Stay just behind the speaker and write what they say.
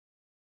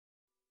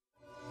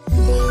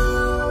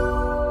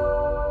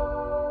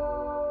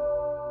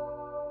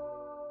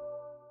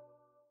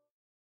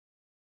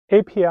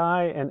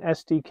API and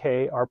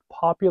SDK are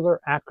popular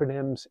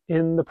acronyms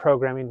in the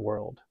programming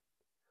world.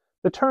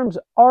 The terms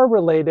are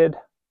related,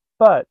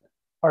 but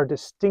are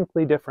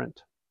distinctly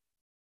different.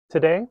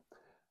 Today,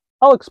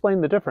 I'll explain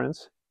the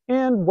difference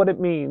and what it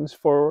means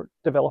for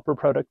developer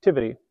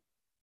productivity.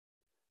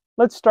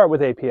 Let's start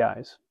with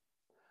APIs.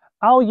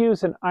 I'll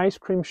use an ice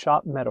cream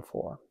shop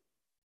metaphor.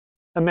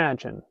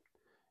 Imagine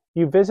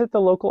you visit the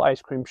local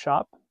ice cream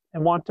shop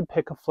and want to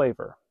pick a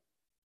flavor.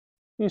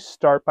 You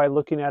start by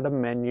looking at a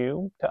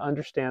menu to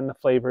understand the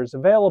flavors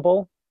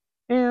available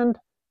and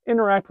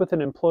interact with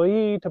an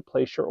employee to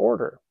place your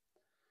order.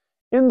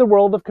 In the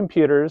world of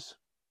computers,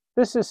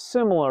 this is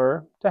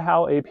similar to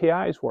how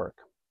APIs work.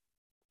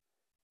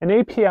 An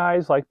API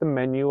is like the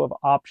menu of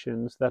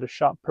options that a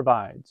shop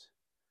provides.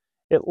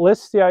 It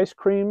lists the ice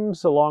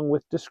creams along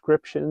with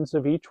descriptions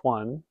of each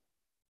one,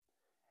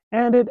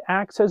 and it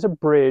acts as a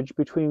bridge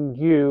between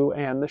you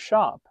and the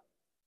shop,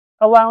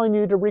 allowing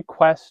you to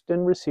request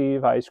and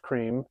receive ice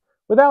cream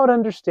without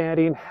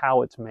understanding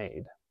how it's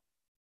made.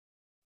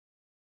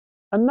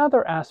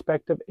 Another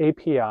aspect of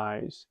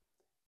APIs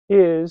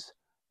is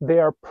they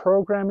are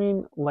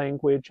programming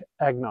language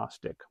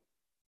agnostic,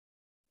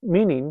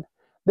 meaning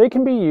they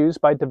can be used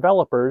by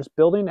developers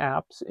building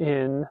apps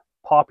in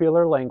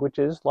popular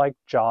languages like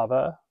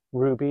Java,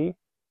 Ruby,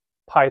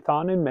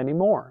 Python, and many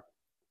more.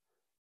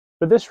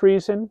 For this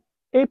reason,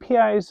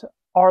 APIs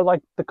are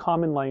like the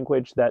common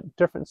language that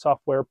different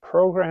software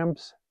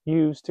programs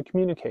use to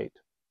communicate.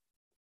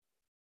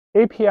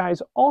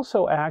 APIs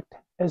also act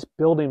as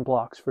building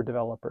blocks for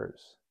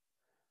developers.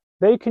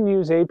 They can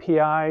use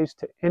APIs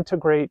to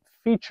integrate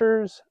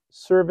features,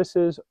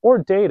 services, or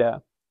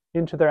data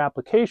into their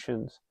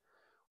applications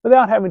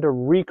without having to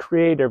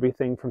recreate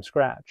everything from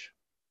scratch.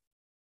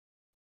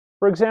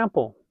 For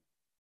example,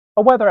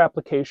 a weather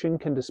application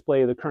can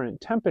display the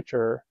current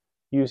temperature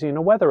using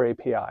a weather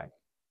API.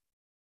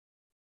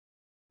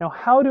 Now,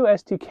 how do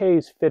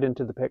SDKs fit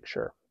into the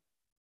picture?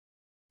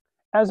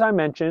 As I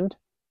mentioned,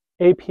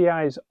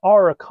 APIs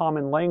are a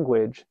common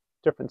language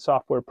different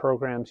software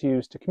programs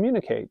use to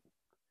communicate.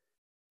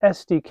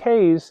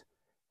 SDKs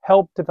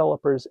help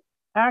developers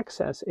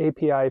access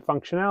API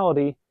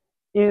functionality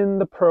in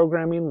the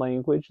programming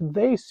language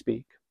they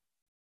speak.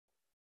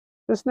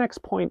 This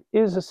next point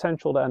is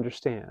essential to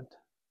understand.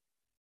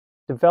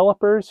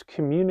 Developers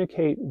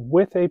communicate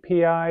with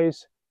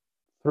APIs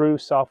through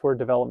software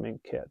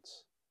development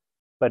kits,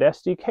 but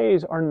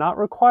SDKs are not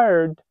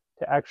required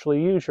to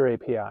actually use your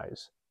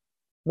APIs.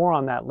 More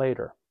on that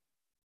later.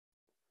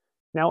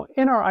 Now,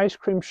 in our ice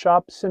cream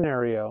shop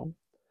scenario,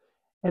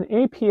 an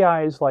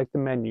API is like the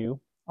menu,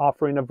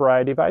 offering a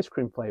variety of ice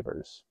cream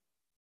flavors.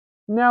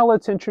 Now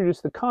let's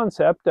introduce the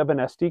concept of an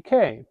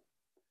SDK.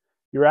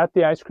 You're at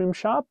the ice cream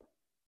shop,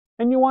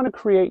 and you want to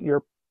create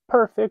your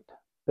perfect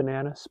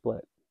banana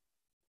split.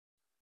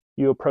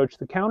 You approach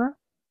the counter,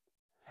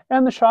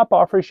 and the shop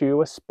offers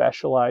you a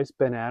specialized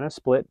banana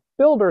split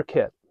builder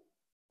kit.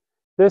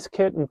 This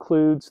kit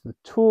includes the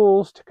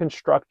tools to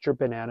construct your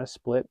banana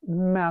split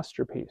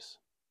masterpiece.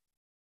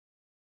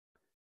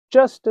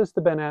 Just as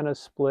the banana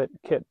split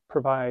kit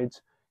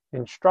provides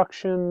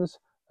instructions,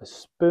 a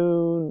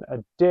spoon, a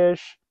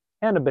dish,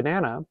 and a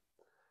banana,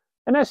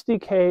 an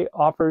SDK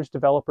offers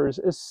developers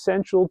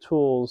essential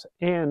tools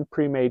and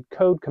pre-made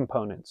code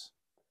components.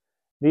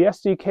 The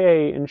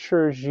SDK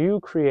ensures you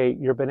create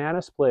your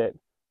banana split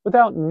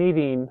without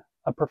needing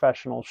a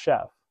professional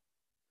chef.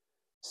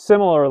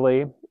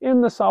 Similarly,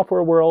 in the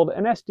software world,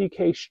 an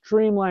SDK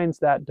streamlines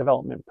that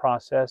development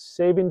process,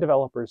 saving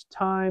developers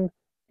time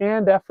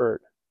and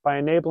effort by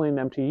enabling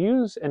them to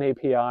use an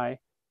API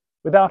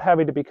without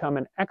having to become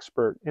an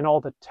expert in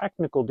all the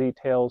technical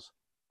details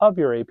of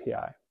your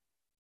API.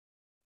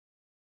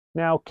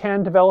 Now,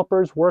 can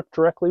developers work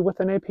directly with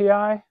an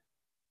API?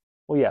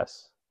 Well,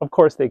 yes, of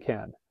course they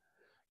can.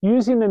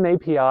 Using an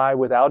API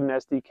without an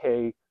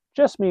SDK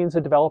just means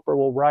a developer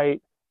will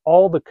write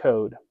all the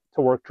code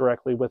to work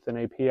directly with an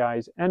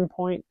API's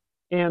endpoint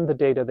and the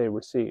data they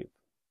receive.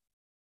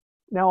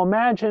 Now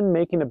imagine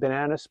making a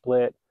banana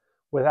split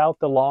without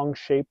the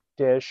long-shaped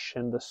dish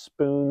and the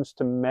spoons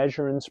to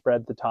measure and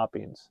spread the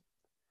toppings.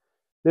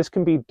 This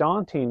can be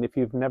daunting if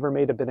you've never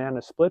made a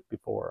banana split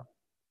before.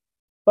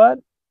 But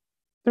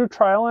through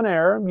trial and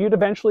error, you'd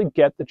eventually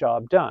get the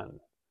job done.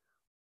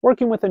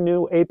 Working with a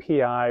new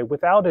API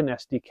without an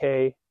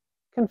SDK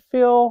can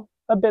feel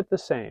a bit the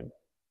same.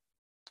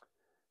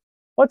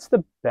 What's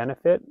the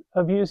benefit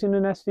of using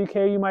an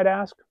SDK, you might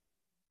ask?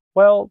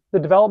 Well, the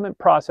development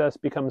process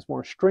becomes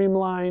more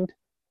streamlined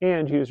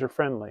and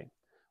user-friendly.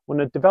 When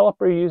a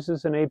developer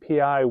uses an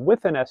API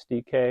with an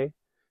SDK,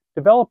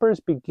 developers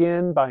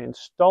begin by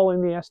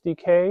installing the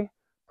SDK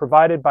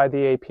provided by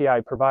the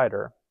API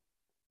provider.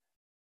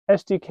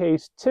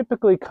 SDKs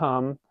typically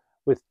come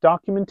with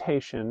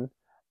documentation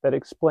that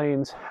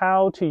explains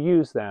how to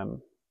use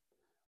them.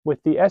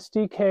 With the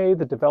SDK,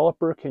 the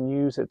developer can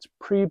use its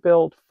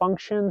pre-built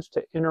functions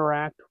to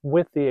interact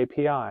with the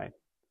API.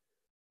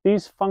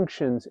 These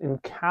functions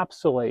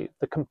encapsulate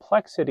the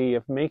complexity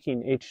of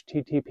making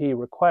HTTP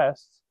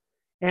requests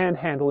and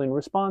handling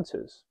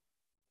responses.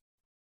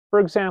 For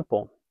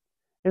example,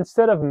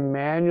 instead of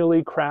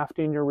manually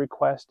crafting your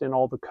request in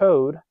all the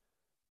code,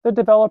 the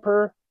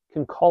developer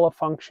can call a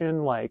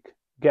function like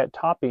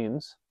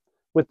getToppings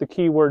with the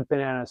keyword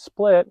banana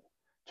split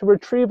to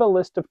retrieve a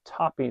list of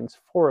toppings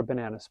for a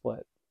banana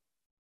split.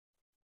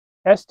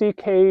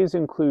 SDKs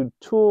include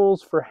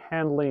tools for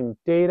handling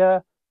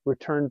data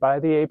returned by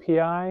the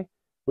API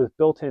with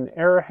built-in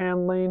error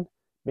handling,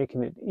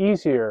 making it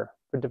easier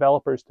for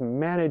developers to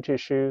manage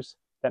issues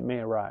that may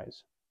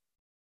arise.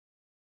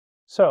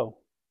 So,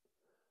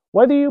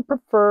 whether you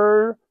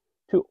prefer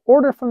to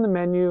order from the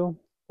menu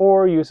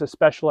or use a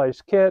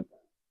specialized kit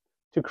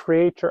to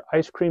create your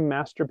ice cream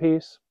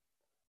masterpiece,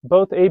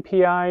 both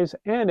APIs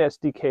and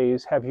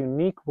SDKs have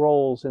unique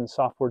roles in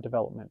software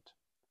development.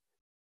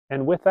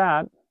 And with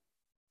that,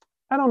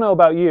 I don't know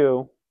about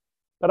you,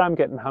 but I'm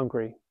getting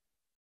hungry.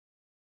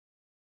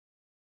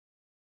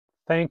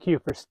 Thank you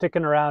for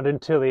sticking around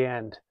until the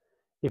end.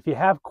 If you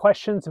have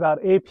questions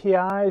about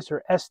APIs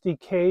or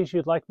SDKs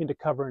you'd like me to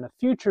cover in a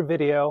future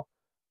video,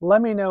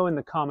 let me know in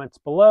the comments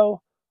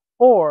below,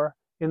 or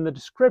in the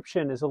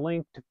description is a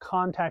link to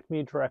contact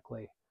me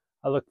directly.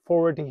 I look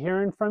forward to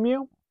hearing from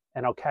you,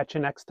 and I'll catch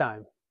you next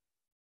time.